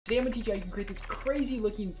Today I'm gonna teach you how you can create this crazy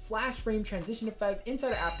looking flash frame transition effect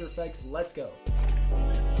inside of After Effects. Let's go.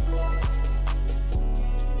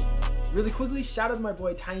 Really quickly, shout out to my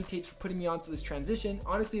boy Tiny Tapes for putting me onto this transition.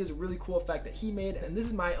 Honestly, it was a really cool effect that he made, and this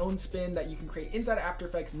is my own spin that you can create inside of After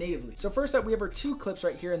Effects natively. So first up, we have our two clips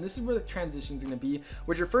right here, and this is where the transition is gonna be.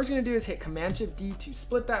 What you're first gonna do is hit Command-Shift-D to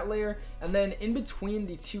split that layer, and then in between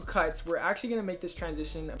the two cuts, we're actually gonna make this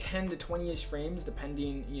transition 10 to 20-ish frames,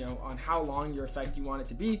 depending, on how long your effect you want it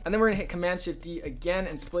to be. And then we're gonna hit Command-Shift-D again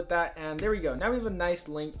and split that, and there we go. Now we have a nice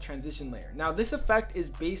linked transition layer. Now this effect is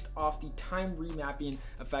based off the time remapping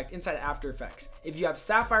effect inside After Effects. If you have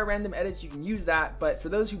Sapphire random edits, you can use that, but for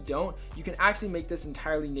those who don't, you can actually make this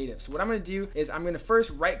entirely native. So what I'm going to do is I'm going to first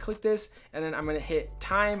right click this, and then I'm going to hit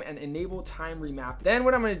time and enable time remap. Then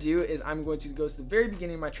what I'm going to do is I'm going to go to the very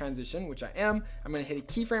beginning of my transition, which I am. I'm going to hit a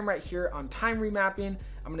keyframe right here on time remapping.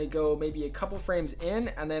 I'm going to go maybe a couple frames in,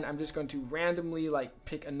 and then I'm just going to randomly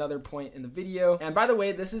pick another point in the video. And by the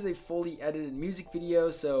way, this is a fully edited music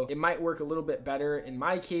video, so it might work a little bit better in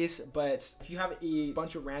my case, but if you have a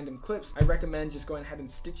bunch of random clips, I recommend just going ahead and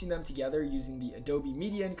stitching them together using the Adobe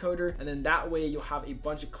Media Encoder, and then that way you'll have a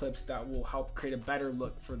bunch of clips that will help create a better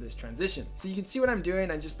look for this transition. So you can see what I'm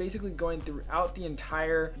doing. I'm just basically going throughout the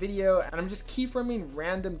entire video, and I'm just keyframing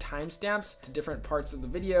random timestamps to different parts of the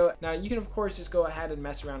video. Now you can of course just go ahead and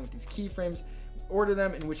mess around with these keyframes, order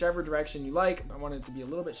them in whichever direction you like. I want it to be a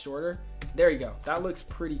little bit shorter. There you go. That looks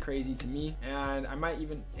pretty crazy to me, and I might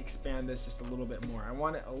even expand this just a little bit more. I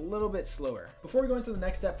want it a little bit slower. Before we go into the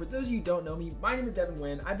next step, for those of you who don't know me, my name is Devin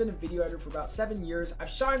Huynh. I've been a video editor for about 7 years. I've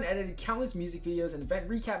shot and edited countless music videos and event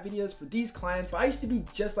recap videos for these clients, but I used to be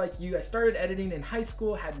just like you. I started editing in high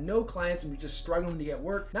school, had no clients, and was just struggling to get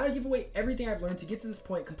work. Now I give away everything I've learned to get to this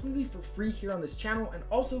point completely for free here on this channel, and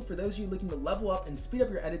also for those of you looking to level up and speed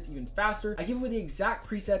up your edits even faster, I give away the exact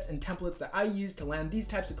presets and templates that I use to land these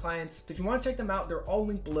types of clients. So if you want to check them out, they're all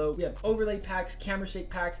linked below. We have overlay packs, camera shake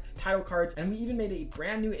packs, title cards, and we even made a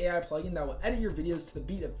brand new AI plugin that will edit your videos to the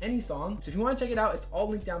beat of any song. So if you want to check it out, it's all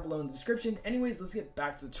linked down below in the description. Anyways, let's get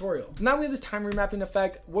back to the tutorial. So now we have this time remapping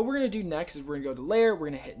effect. What we're going to do next is we're going to go to layer, we're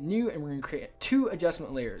going to hit new, and we're going to create 2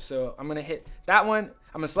 adjustment layers. So I'm going to hit that one.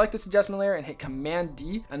 I'm gonna select this adjustment layer and hit Command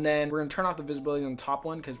D, and then we're gonna turn off the visibility on the top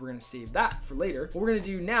one because we're gonna save that for later. What we're gonna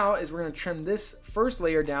do now is we're gonna trim this first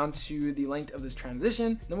layer down to the length of this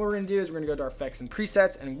transition. Then what we're gonna do is we're gonna go to our effects and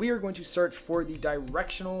presets, and we are going to search for the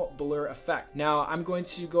directional blur effect. Now I'm going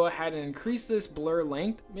to go ahead and increase this blur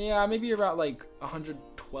length. Yeah, maybe about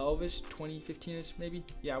 112-ish, 2015-ish maybe.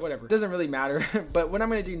 Yeah, whatever. Doesn't really matter. But what I'm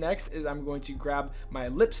gonna do next is I'm going to grab my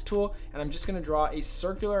ellipse tool, and I'm just gonna draw a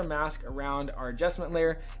circular mask around our adjustment layer.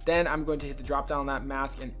 Then I'm going to hit the drop down on that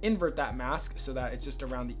mask and invert that mask so that it's just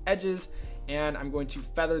around the edges, and I'm going to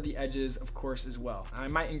feather the edges of course as well. I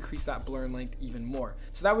might increase that blur length even more.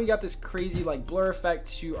 So that we got this crazy blur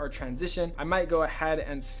effect to our transition. I might go ahead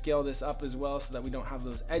and scale this up as well so that we don't have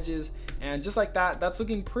those edges, and just like that, that's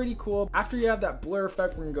looking pretty cool. After you have that blur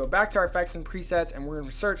effect, we're gonna go back to our effects and presets, and we're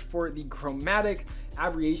gonna search for the chromatic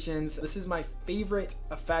aberrations. This is my favorite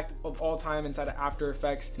effect of all time inside of After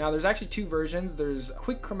Effects. Now there's actually 2 versions. There's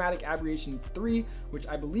Quick Chromatic Aberration 3, which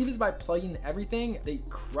I believe is by Plugin Everything. They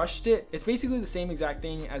crushed it. It's basically the same exact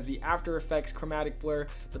thing as the After Effects chromatic blur,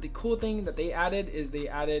 but the cool thing that they added is they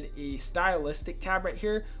added a stylistic tab right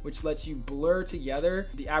here, which lets you blur together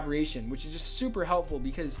the aberration, which is just super helpful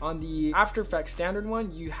because on the After Effects standard one,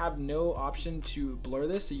 you have no option to blur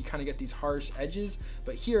this, so you kind of get these harsh edges,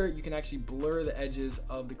 but here you can actually blur the edges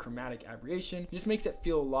of the chromatic aberration. It just makes it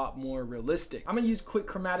feel a lot more realistic. I'm gonna use Quick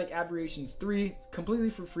Chromatic Aberrations 3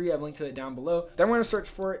 completely for free. I've linked to it down below. Then we're gonna search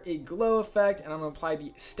for a glow effect, and I'm gonna apply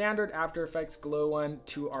the standard After Effects glow one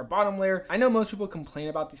to our bottom layer. I know most people complain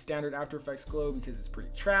about the standard After Effects glow because it's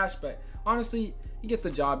pretty trash, but honestly, it gets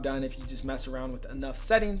the job done if you just mess around with enough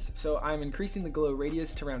settings. So I'm increasing the glow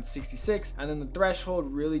radius to around 66, and then the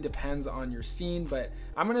threshold really depends on your scene, but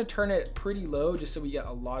I'm gonna turn it pretty low just so we get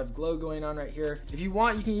a lot of glow going on right here. If you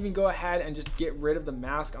want, you can even go ahead and just get rid of the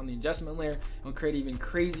mask on the adjustment layer and create even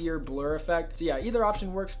crazier blur effect. So yeah, either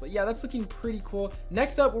option works, but yeah, that's looking pretty cool.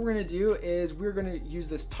 Next up, what we're gonna do is we're gonna use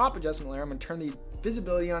this top adjustment layer. I'm gonna turn the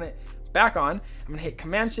visibility on it back on. I'm gonna hit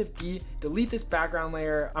Command-Shift-D, delete this background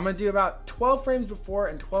layer. I'm gonna do about 12 frames before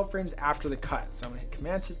and 12 frames after the cut. So I'm gonna hit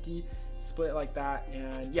Command-Shift-D, split it like that,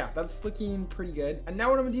 and yeah, that's looking pretty good. And now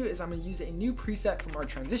what I'm gonna do is I'm gonna use a new preset from our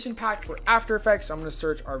transition pack for After Effects. So I'm gonna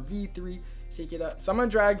search our V3, shake it up. So I'm gonna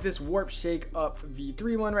drag this warp shake up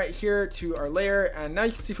V3 one right here to our layer, and now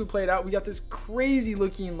you can see if we play it out, we got this crazy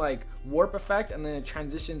looking like warp effect, and then it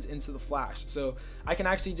transitions into the flash. So I can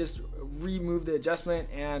actually just remove the adjustment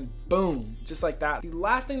and boom, just like that. The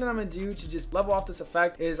last thing that I'm gonna do to just level off this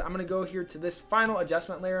effect is I'm gonna go here to this final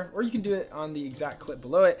adjustment layer, or you can do it on the exact clip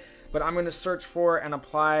below it, but I'm gonna search for and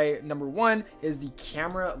apply, number one is the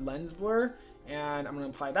camera lens blur, and I'm gonna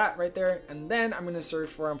apply that right there, and then I'm gonna search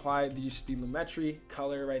for and apply the lumetri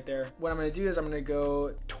color right there. What I'm gonna do is I'm gonna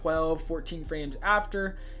go 14 frames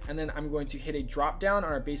after, and then I'm going to hit a drop down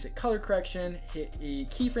on our basic color correction, hit a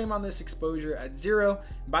keyframe on this exposure at 0.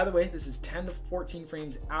 By the way, this is 10 to 14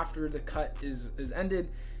 frames after the cut is ended.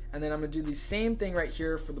 And then I'm gonna do the same thing right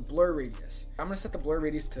here for the blur radius. I'm gonna set the blur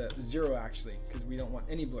radius to 0 actually, because we don't want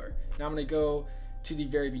any blur. Now I'm gonna go to the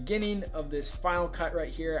very beginning of this final cut right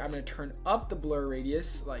here. I'm gonna turn up the blur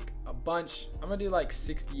radius like a bunch. I'm gonna do like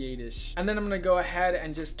 68-ish. And then I'm gonna go ahead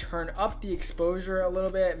and just turn up the exposure a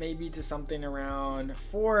little bit, maybe to something around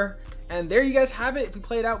 4. And there you guys have it. If we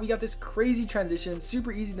play it out, we got this crazy transition,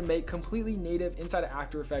 super easy to make, completely native inside of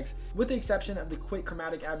After Effects, with the exception of the quick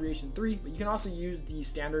chromatic aberration 3, but you can also use the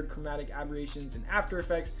standard chromatic aberrations in After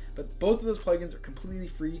Effects, but both of those plugins are completely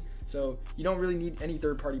free, so you don't really need any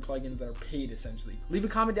third-party plugins that are paid essentially. Leave a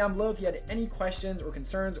comment down below if you had any questions or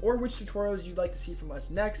concerns, or which tutorials you'd like to see from us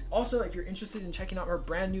next. Also, if you're interested in checking out our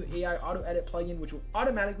brand new AI auto edit plugin, which will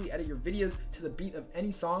automatically edit your videos to the beat of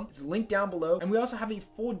any song, it's linked down below. And we also have a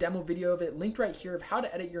full demo video of it linked right here of how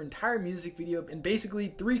to edit your entire music video in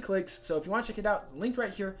basically 3 clicks. So if you want to check it out, linked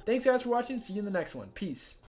right here. Thanks guys for watching. See you in the next one. Peace.